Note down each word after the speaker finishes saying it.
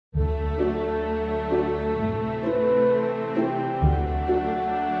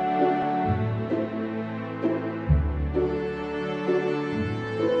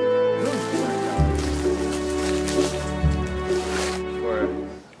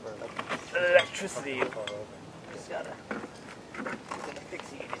electricity. Just gotta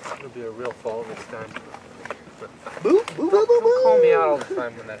fix it. It'll be a real fall this time. Boo, boo, boo, boo, boo. Call me out all the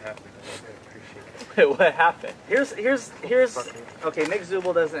time when that happens. I appreciate it. Wait, what happened? Here's okay, Nick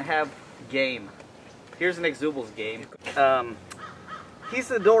Zubel doesn't have game. Here's Nick Zubel's game. He's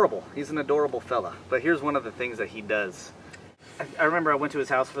adorable. He's an adorable fella. But here's one of the things that he does. I remember I went to his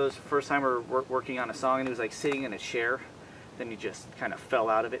house for the first time we were working on a song, and he was like sitting in a chair. Then he just kind of fell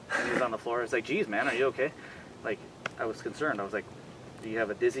out of it, and he was on the floor. I was like, geez, man, are you okay? Like, I was concerned. I was like, do you have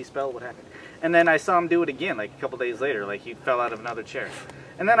a dizzy spell? What happened? And then I saw him do it again, like a couple days later. Like, he fell out of another chair.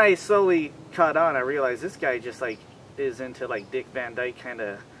 And then I slowly caught on. I realized this guy just, like, is into, like, Dick Van Dyke kind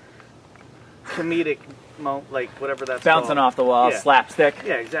of comedic, like, whatever that's bouncing called. Off the wall, yeah. slapstick.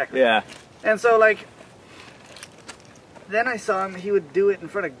 Yeah, exactly. Yeah. And so, like, then I saw him, he would do it in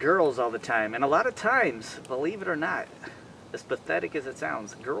front of girls all the time. And a lot of times, believe it or not, as pathetic as it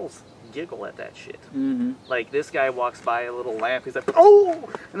sounds, girls giggle at that shit. Mm-hmm. Like, this guy walks by a little lamp, he's like, oh!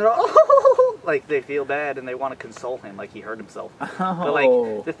 And they're all, oh! Like, they feel bad and they want to console him like he hurt himself. Oh. But,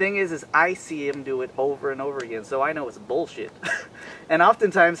 like, the thing is I see him do it over and over again, so I know it's bullshit. And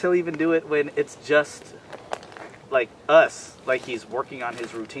oftentimes he'll even do it when it's just, like, us. Like, he's working on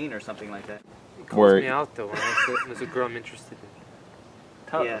his routine or something like that. He calls me out, though, when there's a girl I'm interested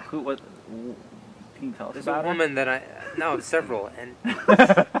in. Yeah. What? Can you tell us There's about a woman that no, several, and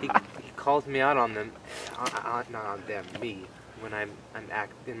he calls me out on them, not on them, me, when I'm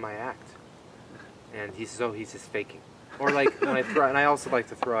in my act, and he's just faking. Or like when and I also like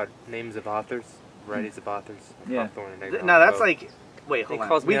to throw out names of authors, varieties of authors. Yeah. No, that's like, wait, hold he on.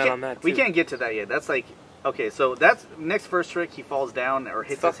 calls me out on that, we too. can't get to that yet. That's like, okay, so that's next first trick. He falls down or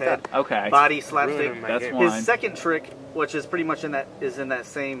hits his head. Okay. Body slapstick. Ruining my That's game. one. His second trick, which is pretty much in that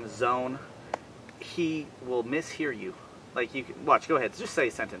same zone, he will mishear you. Like, you can watch. Go ahead. Just say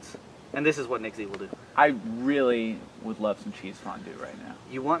a sentence. And this is what Nick Z will do. I really would love some cheese fondue right now.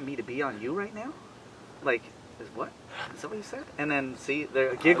 You want me to be on you right now? Like, what? Is that what you said? And then see,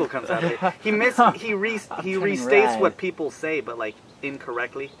 the giggle comes out of it. He restates right. what people say, but like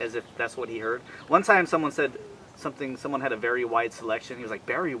incorrectly, as if that's what he heard. One time, someone said someone had a very wide selection. He was like,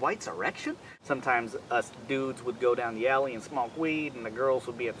 Barry White's erection? Sometimes us dudes would go down the alley and smoke weed, and the girls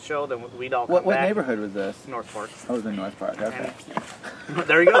would be at the show, then we'd all come back. What neighborhood was this? North Park. Oh, it was in North Park, okay. And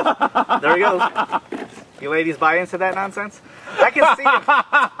there you go. There you go. You ladies buy into that nonsense? I can see him.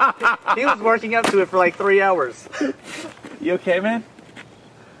 He was working up to it for like 3 hours. You okay, man?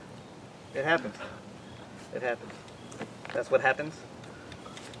 It happens. It happens. That's what happens.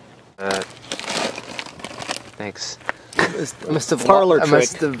 Thanks. I must have parlor trick. I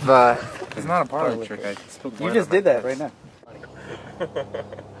must have. It's not a parlor trick. I spoke. You just did that right now.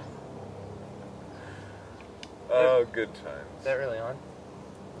 Oh, good times. Is that really on?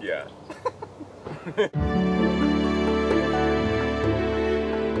 Yeah.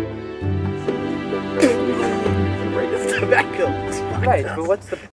 Tobacco. Right, but what's the